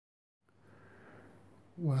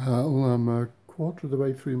Well, I'm a quarter of the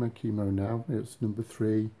way through my chemo now. It's number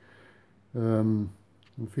 3. I'm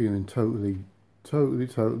feeling totally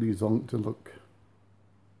zonked to look.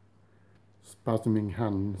 Spasming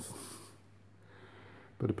hands.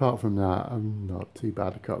 But apart from that, I'm not too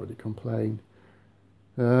bad. I can't really complain.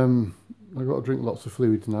 I've got to drink lots of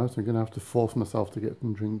fluids now, so I'm going to have to force myself to get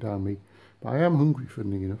some drink down me. But I am hungry,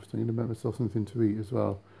 funnily enough, so I'm going to make myself something to eat as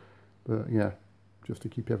well. But yeah, just to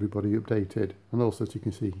keep everybody updated. And also so you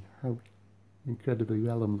can see how incredibly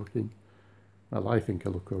well I'm looking. Well, I think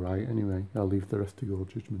I look alright anyway. I'll leave the rest to your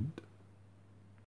judgment.